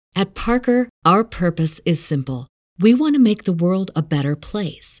At Parker, our purpose is simple. We want to make the world a better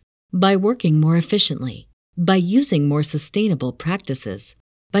place by working more efficiently, by using more sustainable practices,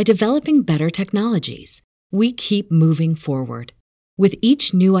 by developing better technologies. We keep moving forward. With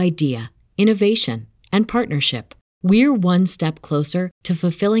each new idea, innovation, and partnership, we're one step closer to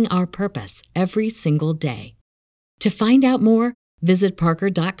fulfilling our purpose every single day. To find out more, visit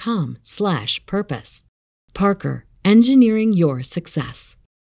parker.com/purpose. Parker, engineering your success.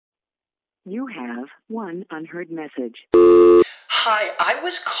 You have one unheard message. Hi, I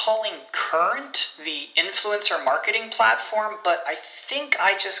was calling Current, the influencer marketing platform, but I think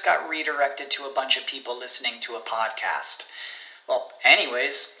I just got redirected to a bunch of people listening to a podcast. Well,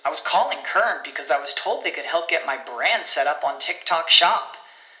 anyways, I was calling Current because I was told they could help get my brand set up on TikTok Shop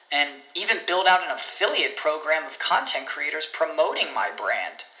and even build out an affiliate program of content creators promoting my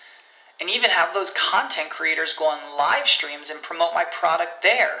brand. And even have those content creators go on live streams and promote my product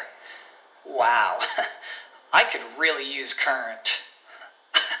there. Wow, I could really use Current.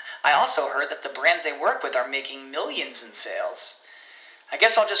 I also heard that the brands they work with are making millions in sales. I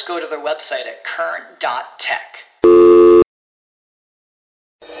guess I'll just go to their website at current.tech.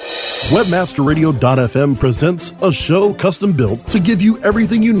 Webmasterradio.fm presents a show custom built to give you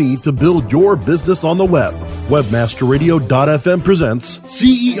everything you need to build your business on the web. Webmasterradio.fm presents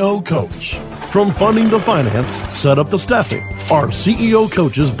CEO Coach. From funding to finance, set up to staffing, our CEO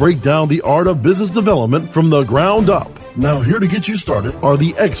coaches break down the art of business development from the ground up. Now, here to get you started are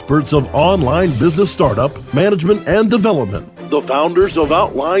the experts of online business startup, management, and development, the founders of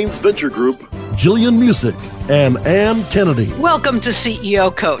Outlines Venture Group, Jillian Music and Ann Kennedy. Welcome to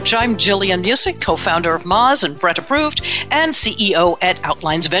CEO Coach. I'm Jillian Music, co-founder of Moz and Brett Approved, and CEO at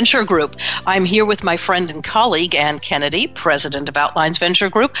Outlines Venture Group. I'm here with my friend and colleague, Ann Kennedy, president of Outlines Venture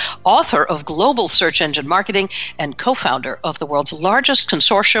Group, author of Global Search Engine Marketing, and co-founder of the world's largest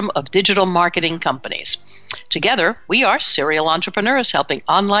consortium of digital marketing companies. Together, we are serial entrepreneurs helping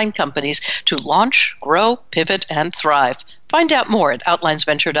online companies to launch, grow, pivot, and thrive. Find out more at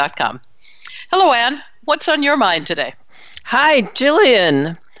outlinesventure.com. Hello, Ann. What's on your mind today? Hi,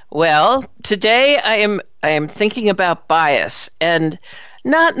 Jillian. Well, today I am thinking about bias, and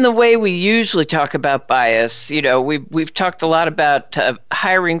not in the way we usually talk about bias. You know, we've talked a lot about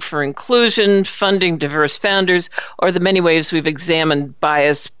hiring for inclusion, funding diverse founders, or the many ways we've examined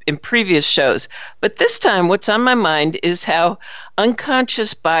bias in previous shows. But this time, what's on my mind is how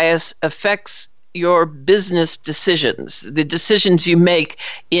unconscious bias affects your business decisions, the decisions you make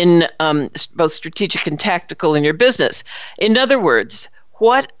in both strategic and tactical in your business. In other words,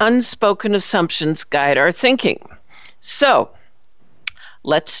 what unspoken assumptions guide our thinking? So,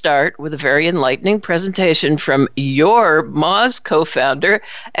 let's start with a very enlightening presentation from your Moz co-founder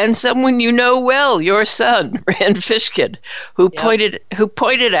and someone you know well, your son, Rand Fishkin, who pointed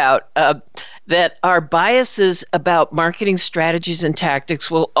out that our biases about marketing strategies and tactics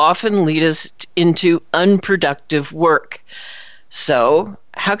will often lead us into unproductive work. So,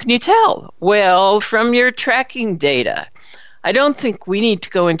 how can you tell? Well, from your tracking data. I don't think we need to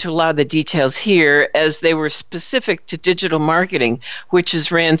go into a lot of the details here, as they were specific to digital marketing, which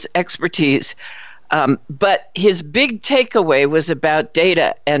is Rand's expertise. But his big takeaway was about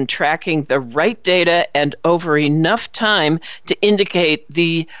data and tracking the right data and over enough time to indicate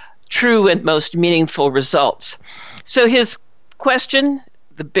the true and most meaningful results. So his question,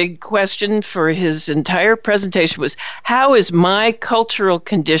 the big question for his entire presentation was, how is my cultural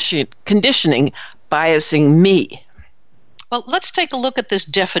conditioning biasing me? Well, let's take a look at this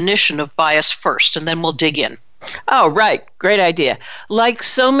definition of bias first, and then we'll dig in. Oh, right. Great idea. Like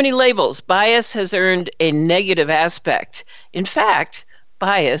so many labels, bias has earned a negative aspect. In fact,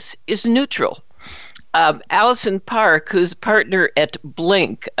 bias is neutral. Allison Park, who's a partner at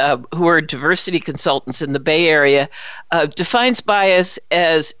Blink, who are diversity consultants in the Bay Area, defines bias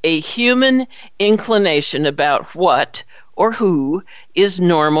as a human inclination about what or who is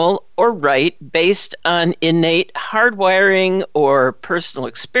normal or right based on innate hardwiring or personal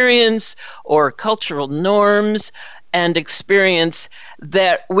experience or cultural norms and experience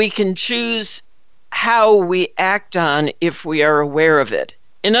that we can choose how we act on if we are aware of it.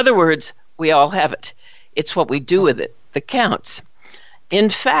 In other words, we all have it. It's what we do with it that counts. In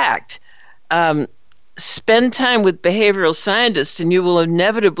fact, spend time with behavioral scientists and you will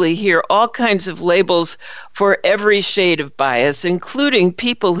inevitably hear all kinds of labels for every shade of bias, including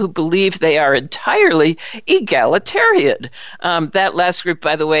people who believe they are entirely egalitarian. That last group,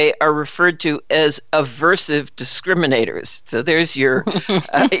 by the way, are referred to as aversive discriminators. So there's your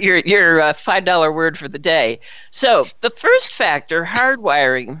your $5 word for the day. So the first factor,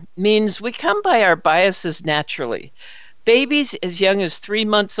 hardwiring, means we come by our biases naturally. Babies as young as 3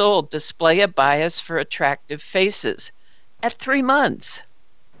 months old display a bias for attractive faces at 3 months.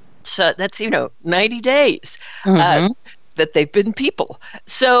 So that's, 90 days that they've been people.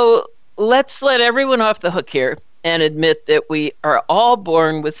 So let's let everyone off the hook here and admit that we are all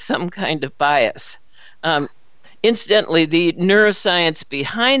born with some kind of bias. Incidentally, the neuroscience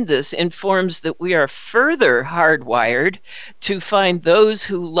behind this informs that we are further hardwired to find those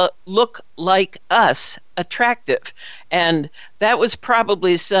who look like us attractive. And that was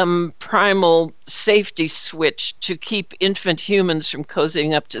probably some primal safety switch to keep infant humans from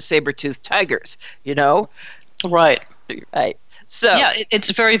cozying up to saber-toothed tigers, Right. Right. So yeah, it's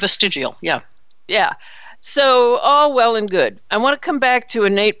very vestigial. Yeah. Yeah. So all well and good. I want to come back to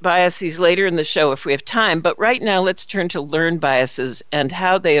innate biases later in the show if we have time, but right now let's turn to learned biases and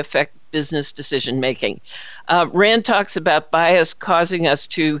how they affect business decision making. Rand talks about bias causing us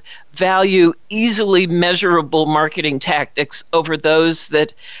to value easily measurable marketing tactics over those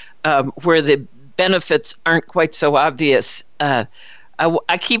that where the benefits aren't quite so obvious.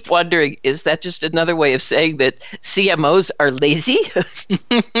 I keep wondering, is that just another way of saying that CMOs are lazy?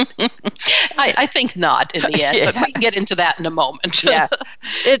 I think not in the end, but we can get into that in a moment. Yeah.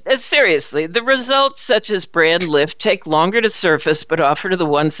 Seriously, the results such as brand lift take longer to surface, but offer to the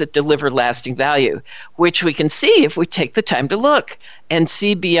ones that deliver lasting value, which we can see if we take the time to look and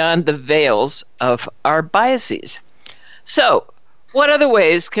see beyond the veils of our biases. So, what other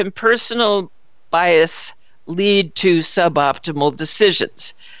ways can personal bias lead to suboptimal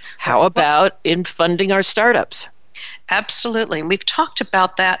decisions? How about in funding our startups? Absolutely. And we've talked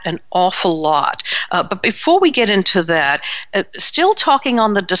about that an awful lot. But before we get into that, still talking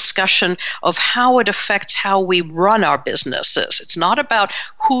on the discussion of how it affects how we run our businesses. It's not about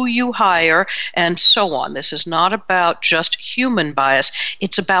who you hire and so on. This is not about just human bias.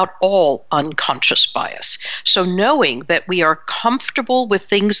 It's about all unconscious bias. So knowing that we are comfortable with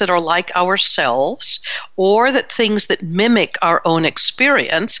things that are like ourselves or that things that mimic our own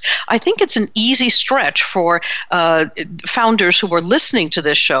experience, I think it's an easy stretch for founders who are listening to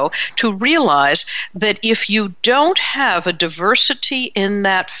this show to realize that if you don't have a diversity in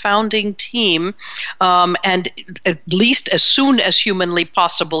that founding team, and at least as soon as humanly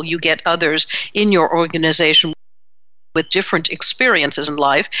possible, you get others in your organization with different experiences in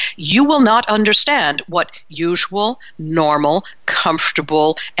life, you will not understand what usual, normal,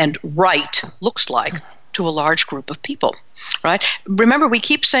 comfortable, and right looks like to a large group of people. Right? Remember, we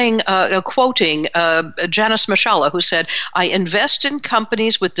keep saying, quoting Janice Mashallah, who said, "I invest in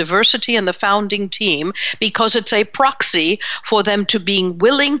companies with diversity in the founding team because it's a proxy for them to being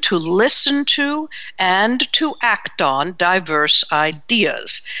willing to listen to and to act on diverse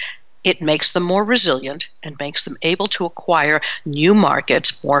ideas." It makes them more resilient and makes them able to acquire new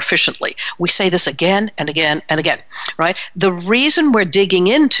markets more efficiently. We say this again and again and again, right? The reason we're digging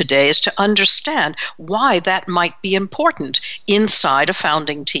in today is to understand why that might be important inside a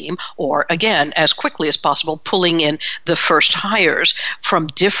founding team, or again, as quickly as possible, pulling in the first hires from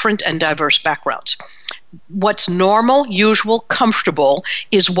different and diverse backgrounds. What's normal, usual, comfortable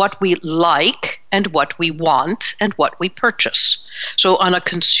is what we like and what we want and what we purchase. So on a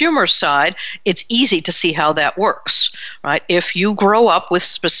consumer side, it's easy to see how that works, right? If you grow up with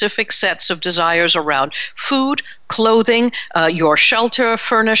specific sets of desires around food, clothing, your shelter,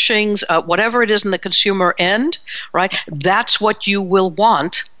 furnishings, whatever it is in the consumer end, right? That's what you will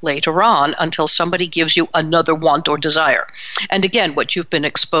want later on until somebody gives you another want or desire. And again, what you've been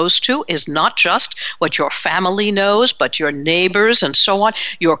exposed to is not just what your family knows, but your neighbors and so on,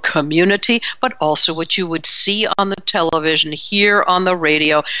 your community, but also what you would see on the television, hear on the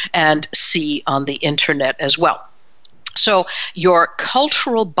radio, and see on the internet as well. So your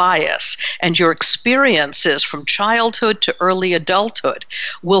cultural bias and your experiences from childhood to early adulthood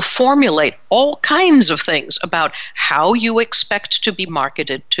will formulate all kinds of things about how you expect to be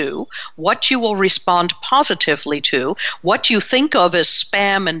marketed to, what you will respond positively to, what you think of as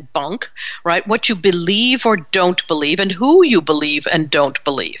spam and bunk, right? What you believe or don't believe, and who you believe and don't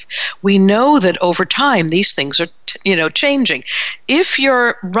believe. We know that over time these things are changing. If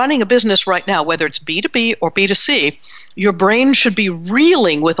you're running a business right now, whether it's B2B or B2C, your brain should be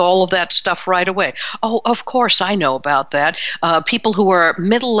reeling with all of that stuff right away. Oh, of course, I know about that. People who are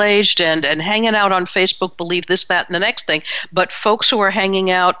middle-aged and hanging out on Facebook believe this, that, and the next thing. But folks who are hanging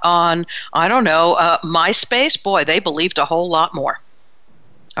out on, MySpace, boy, they believed a whole lot more.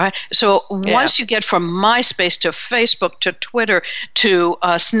 All right. So once you get from MySpace to Facebook to Twitter to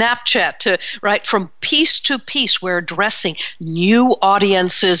Snapchat to from piece to piece, we're addressing new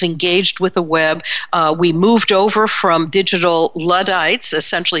audiences engaged with the web. We moved over from digital Luddites,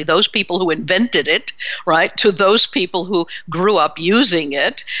 essentially those people who invented it, to those people who grew up using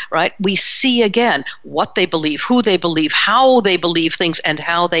it. We see again what they believe, who they believe, how they believe things, and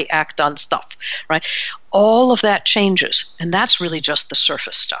how they act on stuff. All of that changes, and that's really just the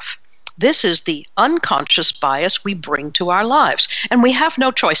surface stuff. This is the unconscious bias we bring to our lives, and we have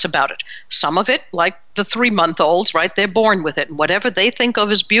no choice about it. Some of it, like the 3-month-olds, they're born with it, and whatever they think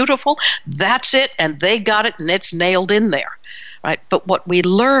of as beautiful, that's it, and they got it, and it's nailed in there. But what we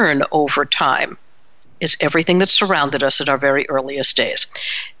learn over time is everything that surrounded us at our very earliest days.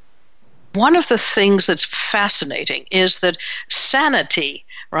 One of the things that's fascinating is that sanity,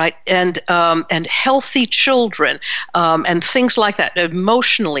 and healthy children, and things like that,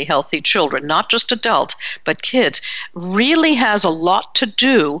 emotionally healthy children, not just adults, but kids, really has a lot to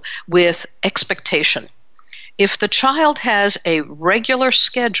do with expectation. If the child has a regular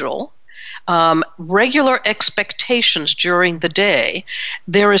schedule, regular expectations during the day,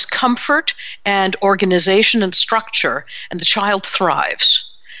 there is comfort and organization and structure, and the child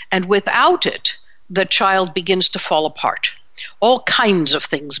thrives. And without it, the child begins to fall apart. All kinds of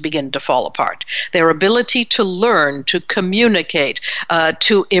things begin to fall apart. Their ability to learn, to communicate,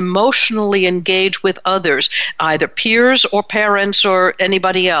 to emotionally engage with others, either peers or parents or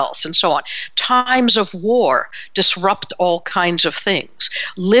anybody else, and so on. Times of war disrupt all kinds of things.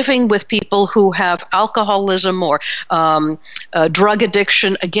 Living with people who have alcoholism or drug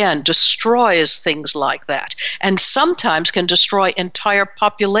addiction, again, destroys things like that, and sometimes can destroy entire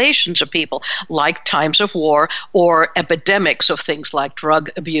populations of people, like times of war or epidemics of things like drug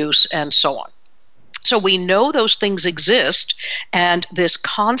abuse and so on. So we know those things exist, and this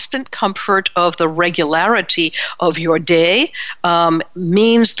constant comfort of the regularity of your day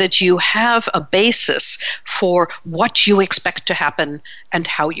means that you have a basis for what you expect to happen and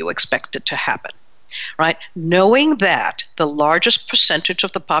how you expect it to happen. Knowing that the largest percentage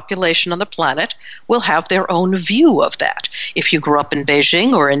of the population on the planet will have their own view of that. If you grew up in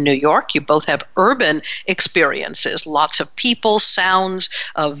Beijing or in New York, you both have urban experiences, lots of people, sounds,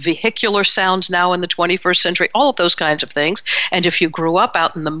 vehicular sounds now in the 21st century, all of those kinds of things. And if you grew up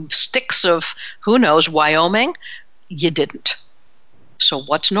out in the sticks of, who knows, Wyoming, you didn't. So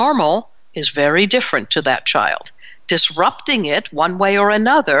what's normal is very different to that child. Disrupting it one way or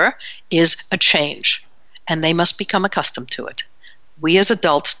another is a change, and they must become accustomed to it. We as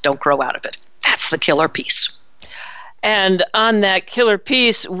adults don't grow out of it. That's the killer piece. And on that killer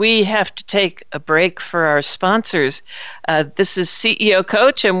piece, we have to take a break for our sponsors. This is CEO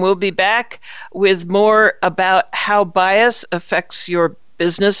Coach, and we'll be back with more about how bias affects your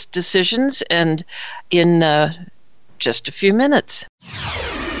business decisions, and in just a few minutes.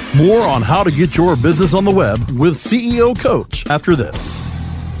 More on how to get your business on the web with CEO Coach after this.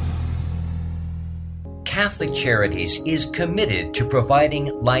 Catholic Charities is committed to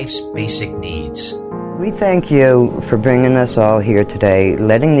providing life's basic needs. We thank you for bringing us all here today,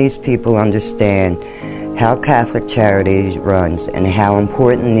 letting these people understand how Catholic Charities runs and how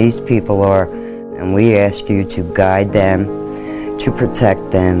important these people are. And we ask you to guide them, to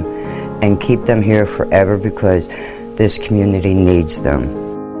protect them, and keep them here forever because this community needs them.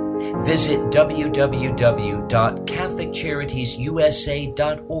 Visit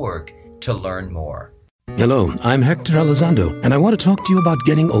www.catholiccharitiesusa.org to learn more. Hello, I'm Hector Elizondo, and I want to talk to you about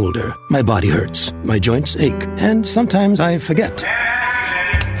getting older. My body hurts, my joints ache, and sometimes I forget.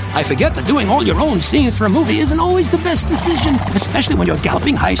 I forget that doing all your own scenes for a movie isn't always the best decision, especially when you're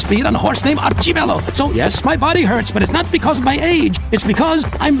galloping high speed on a horse named Archibello. So yes, my body hurts, but it's not because of my age. It's because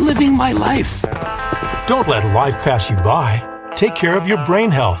I'm living my life. Don't let life pass you by. Take care of your brain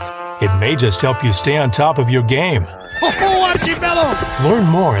health. It may just help you stay on top of your game. Oh, Archibello! Learn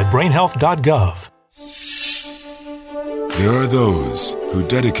more at brainhealth.gov. There are those who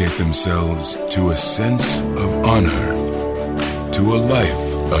dedicate themselves to a sense of honor, to a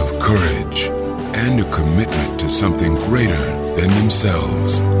life of courage, and a commitment to something greater than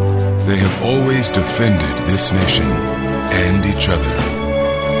themselves. They have always defended this nation and each other.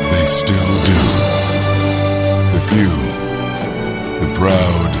 They still do. The few, the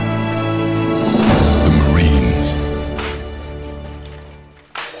proud, the Marines.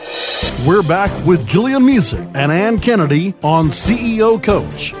 We're back with Jillian Muessig and Ann Kennedy on CEO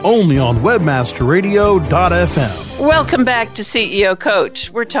Coach, only on webmasterradio.fm. Welcome back to CEO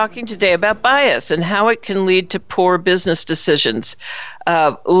Coach. We're talking today about bias and how it can lead to poor business decisions.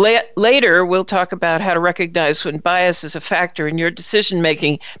 Later, we'll talk about how to recognize when bias is a factor in your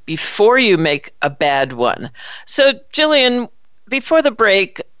decision-making before you make a bad one. So, Jillian, before the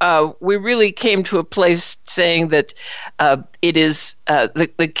break, we really came to a place saying that it is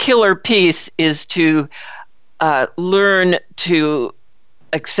the killer piece is to learn to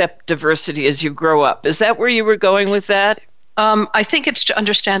accept diversity as you grow up. Is that where you were going with that? I think it's to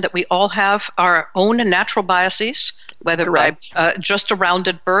understand that we all have our own natural biases, whether by just around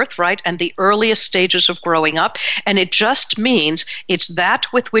at birth, right, and the earliest stages of growing up. And it just means it's that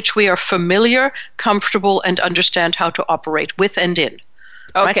with which we are familiar, comfortable, and understand how to operate with and in.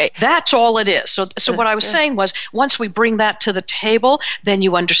 Okay. Right? That's all it is. So what I was saying was, once we bring that to the table, then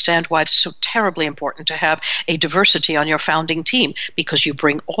you understand why it's so terribly important to have a diversity on your founding team, because you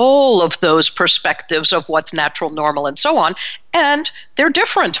bring all of those perspectives of what's natural, normal, and so on, and they're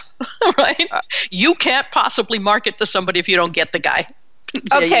different, right? You can't possibly market to somebody if you don't get the guy.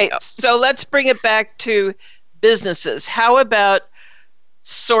 Okay, so let's bring it back to businesses. How about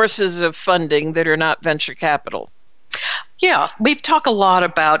sources of funding that are not venture capital? Yeah, we talk a lot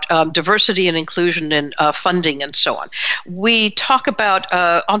about diversity and inclusion in funding and so on. We talk about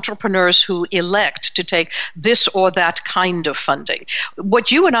entrepreneurs who elect to take this or that kind of funding.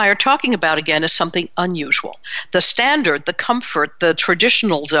 What you and I are talking about, again, is something unusual. The standard, the comfort, the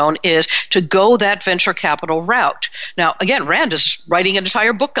traditional zone is to go that venture capital route. Now, again, Rand is writing an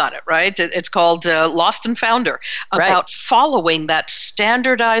entire book on it, right? It's called Lost and Founder, about following that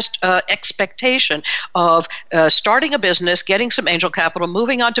standardized expectation of starting a business, getting some angel capital,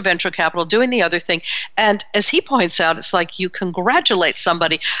 moving on to venture capital, doing the other thing. And as he points out, it's like you congratulate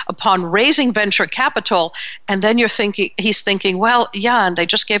somebody upon raising venture capital, and then he's thinking, well, yeah, and they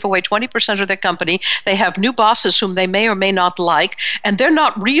just gave away 20% of their company. They have new bosses whom they may or may not like, and they're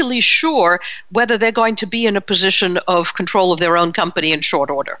not really sure whether they're going to be in a position of control of their own company in short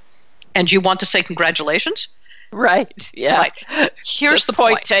order. And you want to say congratulations? Right. Yeah. Right. Here's just the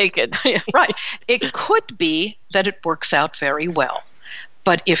point taken. Right. It could be that it works out very well.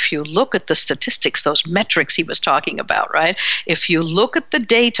 But if you look at the statistics, those metrics he was talking about, right? If you look at the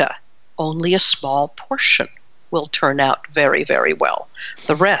data, only a small portion will turn out very, very well.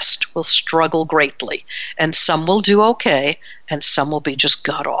 The rest will struggle greatly. And some will do okay, and some will be just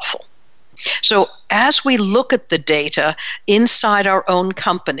god-awful. So as we look at the data inside our own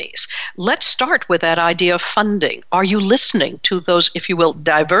companies, let's start with that idea of funding. Are you listening to those, if you will,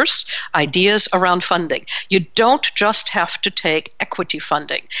 diverse ideas around funding? You don't just have to take equity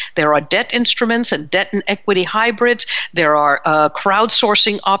funding. There are debt instruments and debt and equity hybrids. There are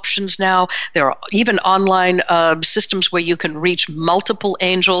crowdsourcing options now. There are even online systems where you can reach multiple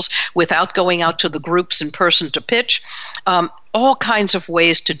angels without going out to the groups in person to pitch. All kinds of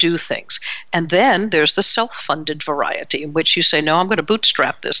ways to do things. And then there's the self-funded variety in which you say, no, I'm going to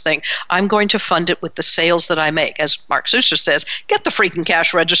bootstrap this thing. I'm going to fund it with the sales that I make. As Mark Suster says, get the freaking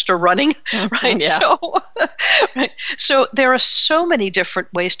cash register running, right? Yeah. So there are so many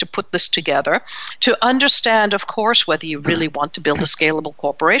different ways to put this together to understand, of course, whether you really want to build a scalable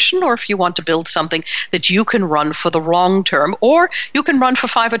corporation or if you want to build something that you can run for the long term, or you can run for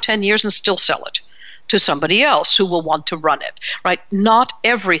 5 or 10 years and still sell it to somebody else who will want to run it, right? Not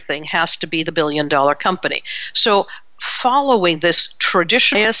everything has to be the billion-dollar company. So following this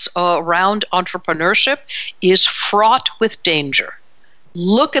tradition around entrepreneurship is fraught with danger.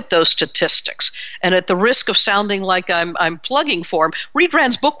 Look at those statistics. And at the risk of sounding like I'm plugging for him, read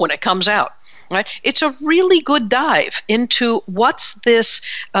Rand's book when it comes out. Right? It's a really good dive into what's this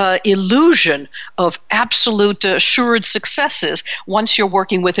illusion of absolute assured successes once you're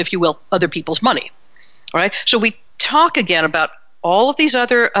working with, if you will, other people's money. All right. So we talk again about all of these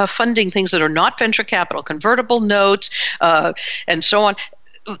other funding things that are not venture capital, convertible notes, and so on.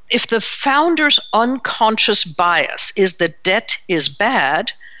 If the founder's unconscious bias is that debt is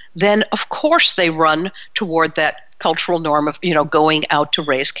bad, then of course they run toward that cultural norm of, going out to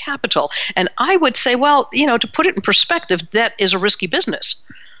raise capital. And I would say, well, to put it in perspective, debt is a risky business.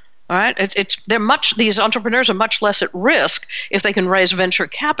 All right, these entrepreneurs are much less at risk if they can raise venture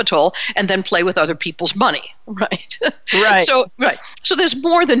capital and then play with other people's money, right? Right. So there's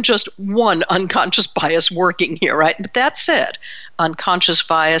more than just one unconscious bias working here, right? But that said, unconscious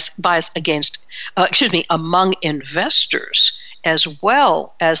bias among investors as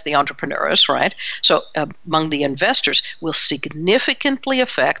well as the entrepreneurs, right? So among the investors will significantly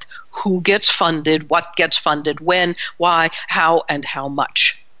affect who gets funded, what gets funded, when, why, how, and how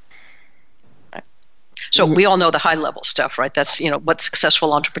much. So we all know the high level stuff, right? That's, what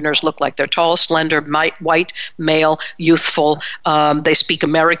successful entrepreneurs look like. They're tall, slender, white, male, youthful. They speak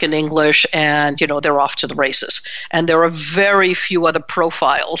American English, and, they're off to the races. And there are very few other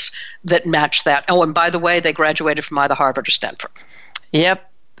profiles that match that. Oh, and by the way, they graduated from either Harvard or Stanford. Yep.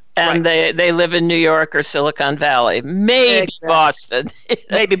 And they live in New York or Silicon Valley, maybe Boston.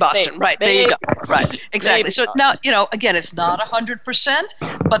 Maybe Boston, right. There you go. Right, exactly. So now, again, it's not 100%,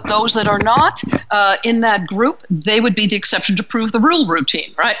 but those that are not in that group, they would be the exception to prove the rule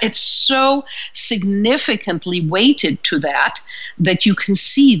routine, right? It's so significantly weighted to that you can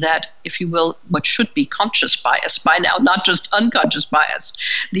see that, if you will, what should be conscious bias by now, not just unconscious bias.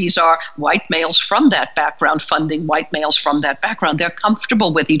 These are white males from that background funding white males from that background. They're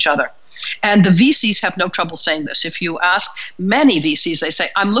comfortable with each other. And the VCs have no trouble saying this. If you ask many VCs, they say,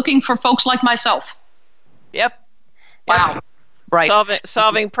 I'm looking for folks like myself. Yep. Wow. Right.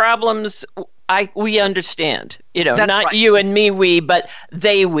 Solving problems we understand. That's not right. You and me, but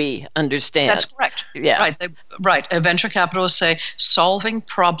we understand. That's correct. Yeah. Right. Venture capitalists say, solving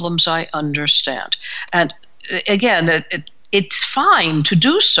problems I understand. And again, it's fine to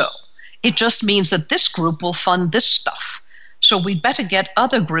do so. It just means that this group will fund this stuff. So we'd better get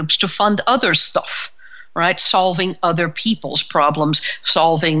other groups to fund other stuff, right? Solving other people's problems,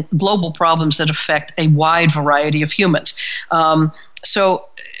 solving global problems that affect a wide variety of humans. So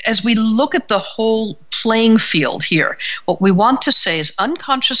as we look at the whole playing field here, what we want to say is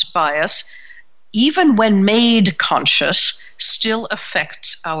unconscious bias, even when made conscious, still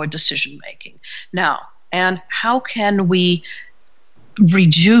affects our decision making. Now, and how can we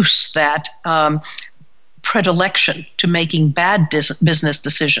reduce that predilection to making bad business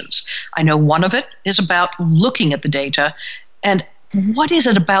decisions? I know one of it is about looking at the data, and what is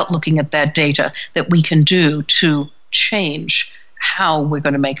it about looking at that data that we can do to change how we're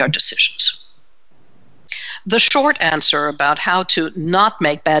going to make our decisions? The short answer about how to not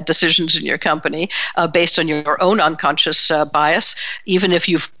make bad decisions in your company based on your own unconscious bias, even if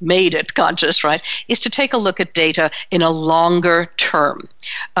you've made it conscious, right, is to take a look at data in a longer term.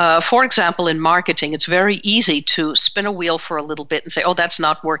 For example, in marketing, it's very easy to spin a wheel for a little bit and say, oh, that's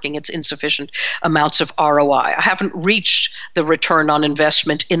not working. It's insufficient amounts of ROI. I haven't reached the return on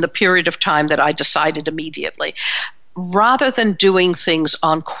investment in the period of time that I decided immediately. Rather than doing things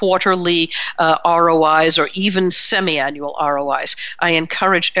on quarterly ROIs or even semi-annual ROIs, I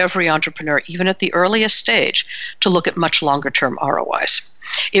encourage every entrepreneur, even at the earliest stage, to look at much longer-term ROIs.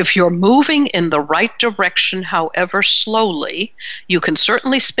 If you're moving in the right direction, however slowly, you can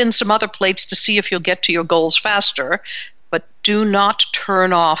certainly spin some other plates to see if you'll get to your goals faster, but do not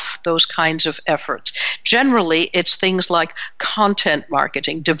turn off those kinds of efforts. Generally, it's things like content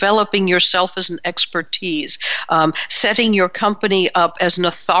marketing, developing yourself as an expertise, setting your company up as an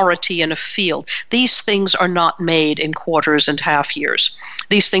authority in a field. These things are not made in quarters and half years.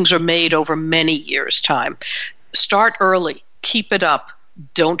 These things are made over many years' time. Start early. Keep it up.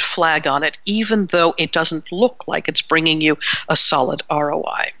 Don't flag on it, even though it doesn't look like it's bringing you a solid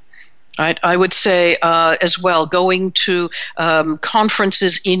ROI. Right. I would say as well, going to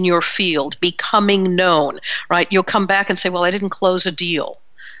conferences in your field, becoming known, right? You'll come back and say, well, I didn't close a deal.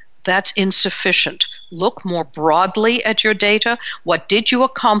 That's insufficient. Look more broadly at your data. What did you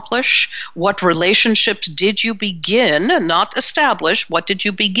accomplish? What relationships did you begin, not establish? What did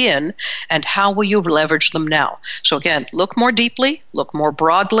you begin? And how will you leverage them now? So again, look more deeply, look more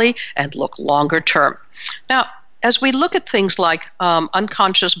broadly, and look longer term. Now, as we look at things like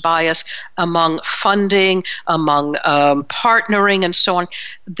unconscious bias among funding, among partnering, and so on,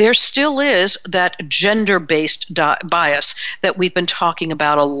 there still is that gender-based bias that we've been talking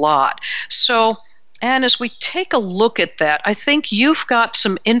about a lot. So, and as we take a look at that, I think you've got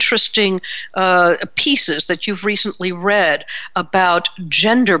some interesting pieces that you've recently read about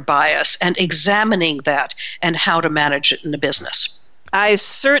gender bias and examining that and how to manage it in the business. I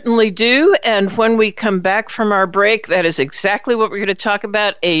certainly do. And when we come back from our break, that is exactly what we're going to talk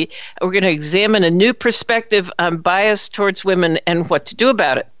about. We're going to examine a new perspective on bias towards women and what to do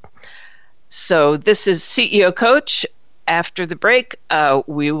about it. So this is CEO Coach. After the break,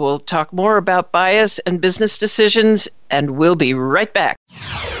 we will talk more about bias and business decisions, and we'll be right back.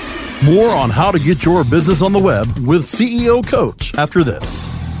 More on how to get your business on the web with CEO Coach after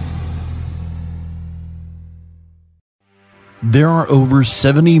this. There are over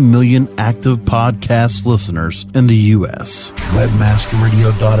 70 million active podcast listeners in the U.S.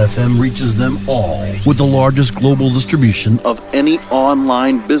 Webmasterradio.fm reaches them all with the largest global distribution of any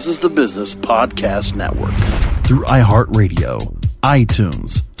online business-to-business podcast network. Through iHeartRadio,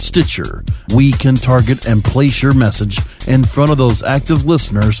 iTunes, Stitcher. We can target and place your message in front of those active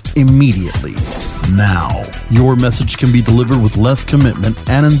listeners immediately. Now, your message can be delivered with less commitment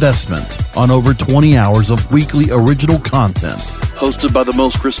and investment on over 20 hours of weekly original content hosted by the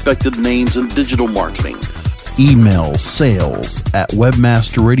most respected names in digital marketing. Email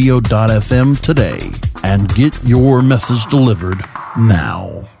sales@webmasterradio.fm today and get your message delivered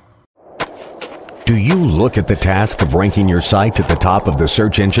now. Do you look at the task of ranking your site at the top of the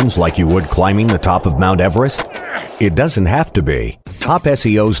search engines like you would climbing the top of Mount Everest? It doesn't have to be.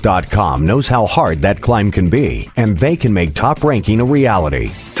 TopSEOs.com knows how hard that climb can be, and they can make top ranking a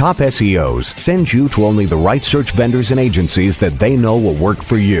reality. Top SEOs sends you to only the right search vendors and agencies that they know will work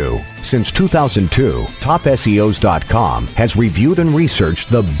for you. Since 2002, TopSEOs.com has reviewed and researched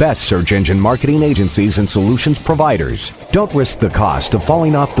the best search engine marketing agencies and solutions providers. Don't risk the cost of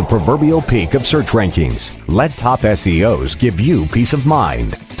falling off the proverbial peak of search rankings. Let Top SEOs give you peace of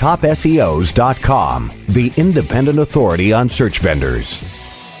mind. TopSEOs.com, the independent authority on search vendors.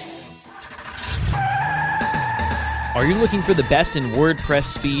 Are you looking for the best in WordPress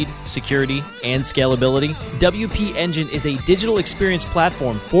speed, security, and scalability? WP Engine is a digital experience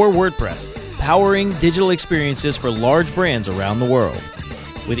platform for WordPress, powering digital experiences for large brands around the world.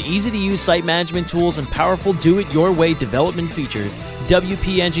 With easy-to-use site management tools and powerful do-it-your-way development features,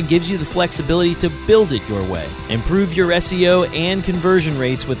 WP Engine gives you the flexibility to build it your way. Improve your SEO and conversion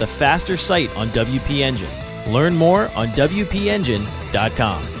rates with a faster site on WP Engine. Learn more on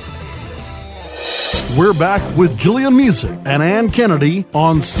WPEngine.com. We're back with Jillian Music and Ann Kennedy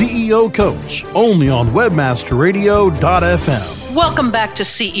on CEO Coach, only on webmasterradio.fm. Welcome back to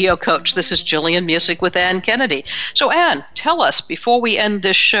CEO Coach. This is Jillian Music with Ann Kennedy. So Ann, tell us, before we end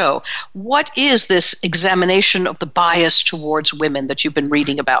this show, what is this examination of the bias towards women that you've been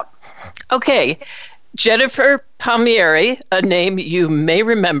reading about? Okay. Jennifer Palmieri, a name you may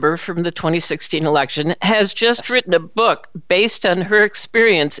remember from the 2016 election, has just written a book based on her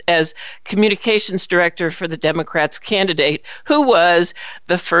experience as communications director for the Democrats candidate, who was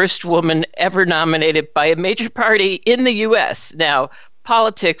the first woman ever nominated by a major party in the U.S. Now,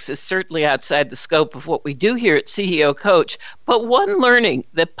 politics is certainly outside the scope of what we do here at CEO Coach, but one learning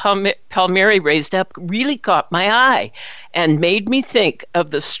that Palmieri raised up really caught my eye and made me think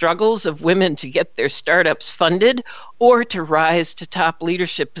of the struggles of women to get their startups funded or to rise to top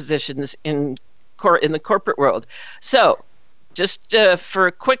leadership positions in the corporate world. So, just for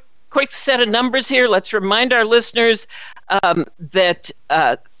a quick set of numbers here, let's remind our listeners that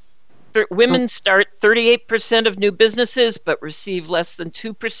women start 38% of new businesses, but receive less than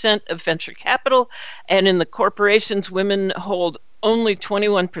 2% of venture capital. And in the corporations, women hold only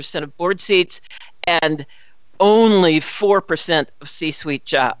 21% of board seats and only 4% of C-suite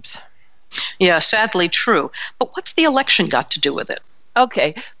jobs. Yeah, sadly true. But what's the election got to do with it?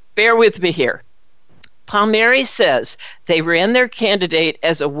 Okay, bear with me here. Palmieri says they ran their candidate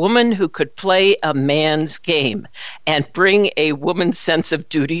as a woman who could play a man's game and bring a woman's sense of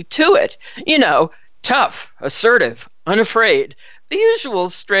duty to it. You know, tough, assertive, unafraid. The usual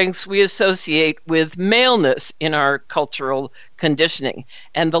strengths we associate with maleness in our cultural conditioning.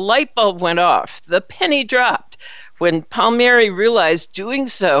 And the light bulb went off. The penny dropped when Palmieri realized doing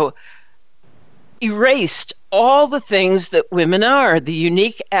so erased all the things that women are, the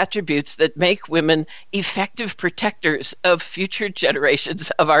unique attributes that make women effective protectors of future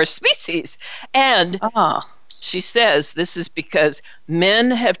generations of our species. And she says this is because men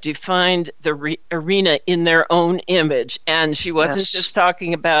have defined the arena in their own image. And she wasn't just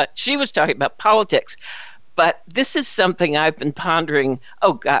talking about, she was talking about politics. But this is something I've been pondering,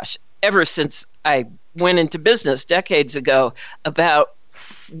 ever since I went into business decades ago, about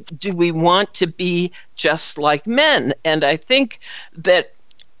do we want to be just like men? And I think that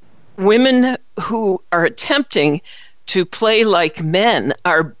women who are attempting to play like men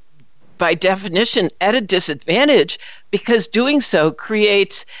are, by definition, at a disadvantage because doing so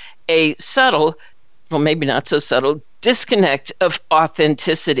creates a subtle, well, maybe not so subtle, disconnect of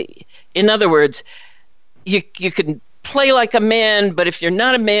authenticity. In other words, you can play like a man, but if you're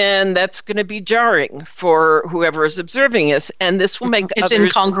not a man, that's going to be jarring for whoever is observing us, and this will make it's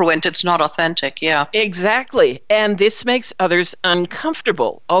others incongruent. It's not authentic. Yeah, exactly, and this makes others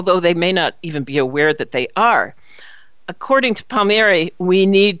uncomfortable, although they may not even be aware that they are. According to Palmieri, we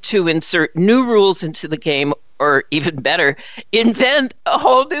need to insert new rules into the game, or even better, invent a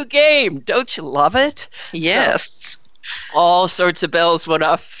whole new game. Don't you love it? Yes. So, all sorts of bells went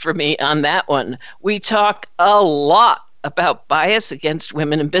off for me on that one. We talk a lot about bias against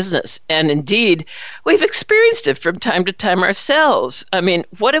women in business. And indeed, we've experienced it from time to time ourselves. I mean,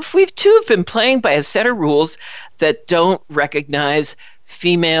 what if we've too been playing by a set of rules that don't recognize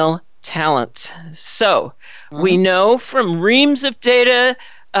female talents. So we know from reams of data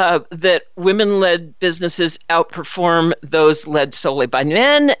that women-led businesses outperform those led solely by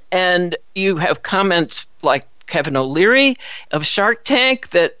men. And you have comments like Kevin O'Leary of Shark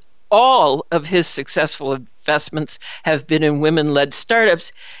Tank that all of his successful investments have been in women-led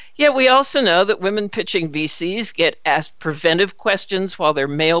startups. Yet we also know that women pitching VCs get asked preventive questions while their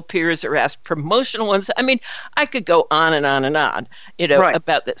male peers are asked promotional ones. I mean, I could go on and on and on,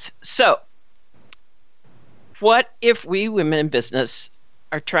 about this. So what if we women in business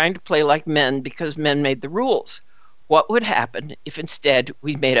are trying to play like men because men made the rules? What would happen if instead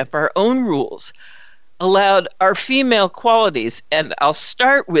we made up our own rules, allowed our female qualities, and I'll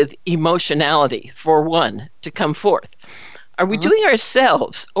start with emotionality for one, to come forth? Are we doing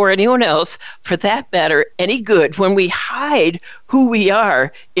ourselves or anyone else, for that matter, any good when we hide who we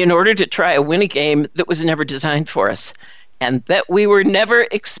are in order to try to win a game that was never designed for us and that we were never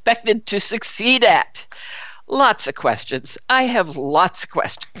expected to succeed at? Lots of questions. I have lots of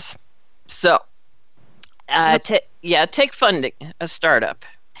questions. So, take funding, a startup.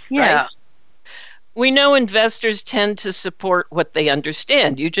 Yeah. Right? We know investors tend to support what they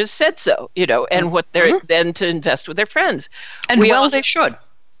understand. You just said so, and what they're then to invest with their friends. And they should.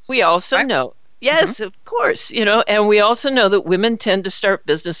 We also know, yes, of course, and we also know that women tend to start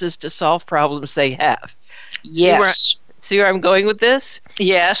businesses to solve problems they have. Yes. See where I'm going with this?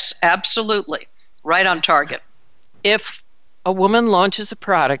 Yes, absolutely. Right on target. If a woman launches a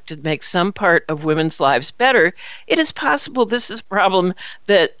product to make some part of women's lives better, it is possible this is a problem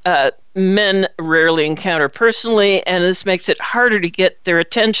that men rarely encounter personally, and this makes it harder to get their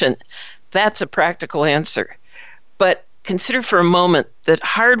attention. That's a practical answer. But consider for a moment that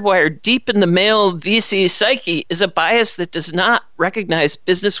hardwired deep in the male VC psyche is a bias that does not recognize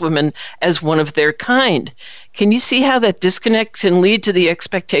businesswomen as one of their kind. Can you see how that disconnect can lead to the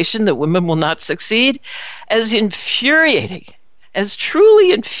expectation that women will not succeed? As infuriating, as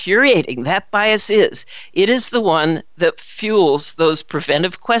truly infuriating that bias is, it is the one that fuels those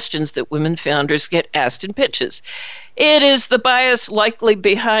preventive questions that women founders get asked in pitches. It is the bias likely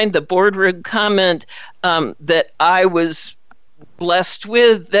behind the boardroom comment that I was blessed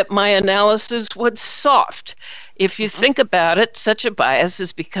with, that my analysis was soft. If you think about it, such a bias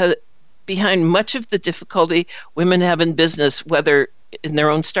is because behind much of the difficulty women have in business, whether in their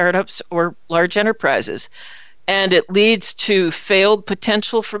own startups or large enterprises. And it leads to failed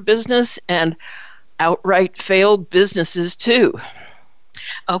potential for business and outright failed businesses too.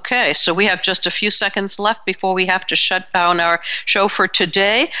 Okay, so we have just a few seconds left before we have to shut down our show for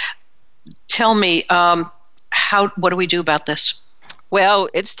today. Tell me, what do we do about this? Well,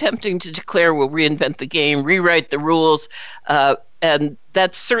 it's tempting to declare we'll reinvent the game, rewrite the rules, and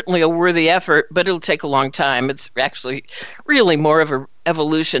that's certainly a worthy effort, but it'll take a long time. It's actually really more of an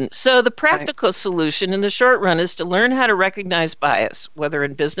evolution. So the practical solution in the short run is to learn how to recognize bias, whether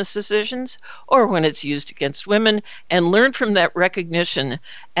in business decisions or when it's used against women, and learn from that recognition.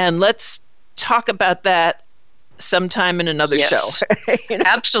 And let's talk about that sometime in another show.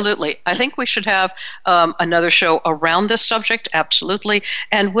 Absolutely. I think we should have another show around this subject, absolutely,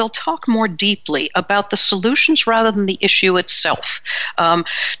 and we'll talk more deeply about the solutions rather than the issue itself,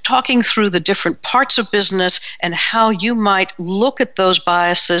 talking through the different parts of business and how you might look at those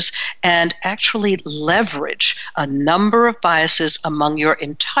biases and actually leverage a number of biases among your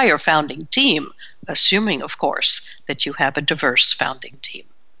entire founding team, assuming, of course, that you have a diverse founding team.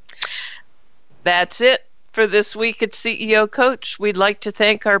 That's it for this week at CEO Coach. We'd like to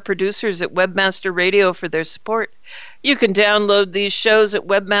thank our producers at Webmaster Radio for their support. You can download these shows at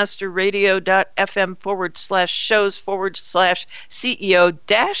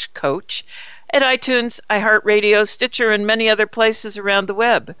webmasterradio.fm/shows/CEO-coach at iTunes, iHeartRadio, Stitcher, and many other places around the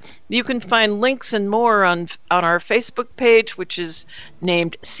web. You can find links and more on our Facebook page, which is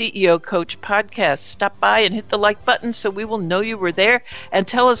named CEO Coach Podcast. Stop by and hit the like button so we will know you were there, and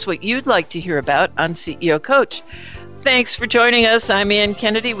tell us what you'd like to hear about on CEO Coach. Thanks for joining us. I'm Ann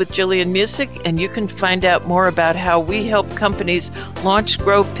Kennedy with Jillian Music, and you can find out more about how we help companies launch,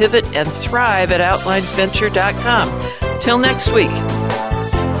 grow, pivot, and thrive at OutlinesVenture.com. Till next week.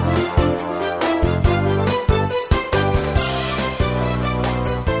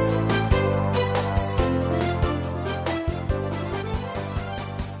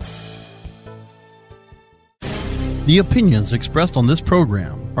 The opinions expressed on this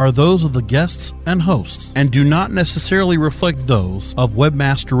program are those of the guests and hosts and do not necessarily reflect those of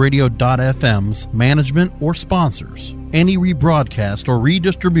WebmasterRadio.fm's management or sponsors. Any rebroadcast or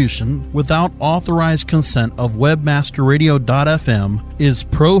redistribution without authorized consent of WebmasterRadio.fm is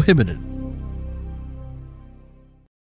prohibited.